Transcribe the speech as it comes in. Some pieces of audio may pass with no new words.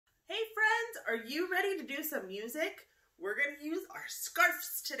Are you ready to do some music? We're going to use our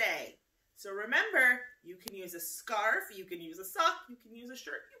scarves today. So remember, you can use a scarf, you can use a sock, you can use a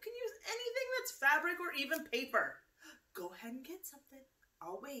shirt, you can use anything that's fabric or even paper. Go ahead and get something.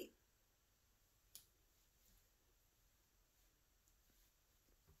 I'll wait.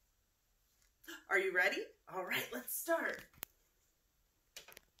 Are you ready? All right, let's start.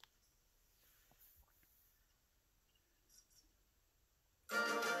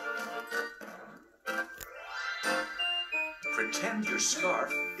 Pretend your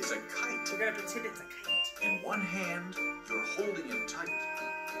scarf is a kite. We're going to pretend it's a kite. In one hand, you're holding it tight.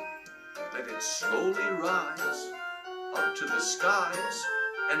 Let it slowly rise up to the skies.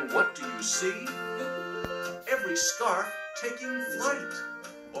 And what do you see? Every scarf taking flight.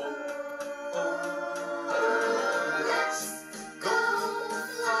 Oh, oh. Let's go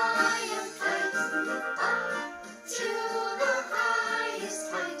fly a kite up to the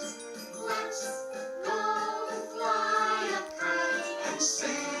highest height. Let's go fly a kite and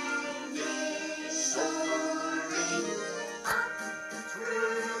sing it soaring up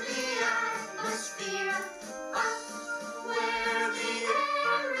through the atmosphere, up where the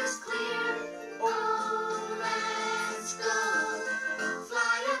air is clear. Oh, let's go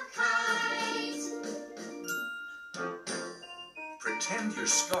fly a kite. Pretend your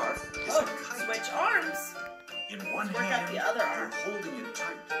scarf is Oh, a kite. switch arms. In one Work out hand, the other arm. you're holding it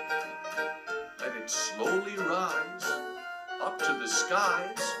tight. Let it slowly rise up to the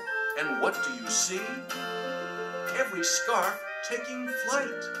skies. And what do you see? Every scarf taking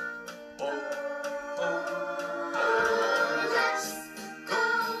flight. Oh, oh. Let's go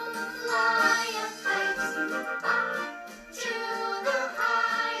fly a kite up to the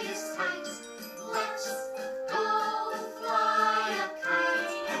highest height. Let's go fly a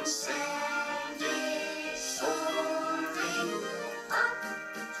kite and send it soaring up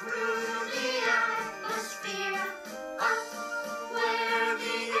through the atmosphere, up where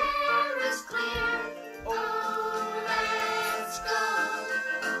the air is clear. Oh, let's go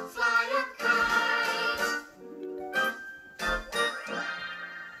fly a kite.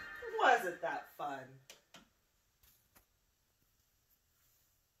 Wasn't that fun?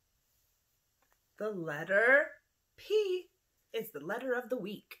 The letter P is the letter of the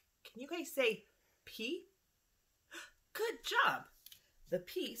week. Can you guys say P? Good job. The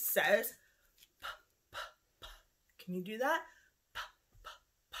P says P, P, P. Can you do that? P, P,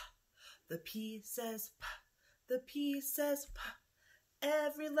 P. The P says P. The P says P.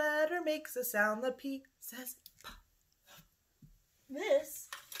 Every letter makes a sound. The P says P. This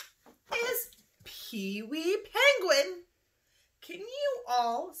is Pee-wee Penguin. Can you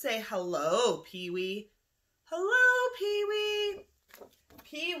all say hello, Pee-wee? Hello, Pee-wee.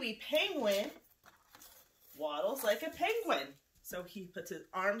 Pee-wee Penguin waddles like a penguin. So he puts his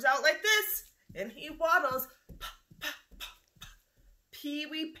arms out like this, and he waddles.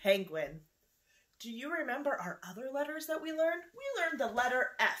 Pee-wee Penguin. Do you remember our other letters that we learned? We learned the letter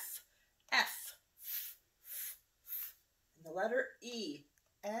F. F. And the letter E.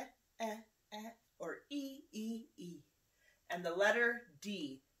 Or E. And the letter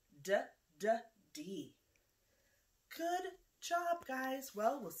D. D. Good job, guys.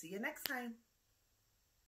 Well, we'll see you next time.